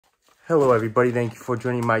Hello everybody, thank you for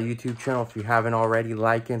joining my YouTube channel. If you haven't already,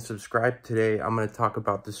 like and subscribe. Today I'm going to talk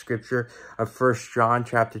about the scripture of 1 John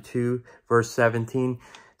chapter 2 verse 17,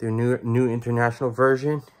 the new international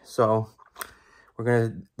version. So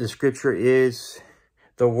the scripture is,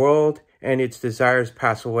 the world and its desires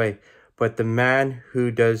pass away, but the man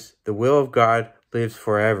who does the will of God lives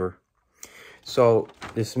forever. So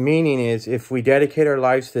this meaning is, if we dedicate our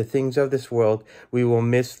lives to the things of this world, we will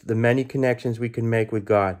miss the many connections we can make with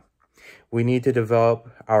God. We need to develop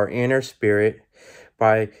our inner spirit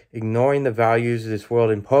by ignoring the values this world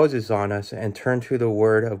imposes on us and turn to the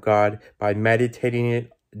Word of God by meditating it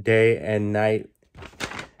day and night.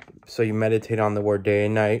 So you meditate on the Word day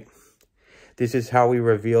and night. This is how we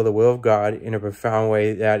reveal the will of God in a profound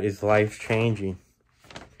way that is life-changing.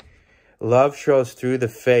 Love shows through the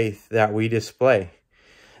faith that we display.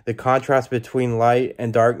 The contrast between light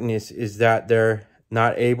and darkness is that they're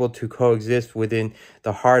not able to coexist within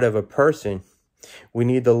the heart of a person. We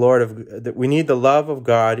need the love of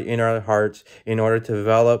God in our hearts in order to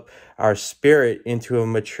develop our spirit into a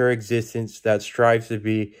mature existence that strives to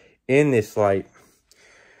be in this light.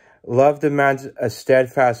 Love demands a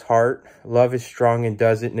steadfast heart. Love is strong and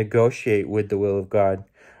doesn't negotiate with the will of God.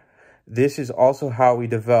 This is also how we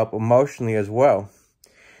develop emotionally as well,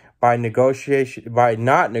 by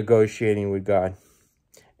not negotiating with God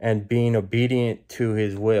and being obedient to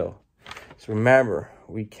his will. So remember,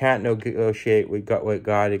 we can't negotiate with God, what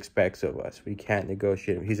God expects of us. We can't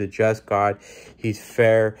negotiate. He's a just God. He's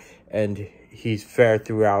fair, and he's fair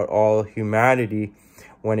throughout all humanity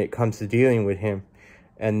when it comes to dealing with him.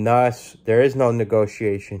 And thus, there is no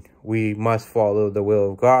negotiation. We must follow the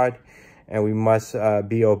will of God, and we must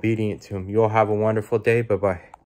be obedient to him. You'll have a wonderful day. Bye-bye.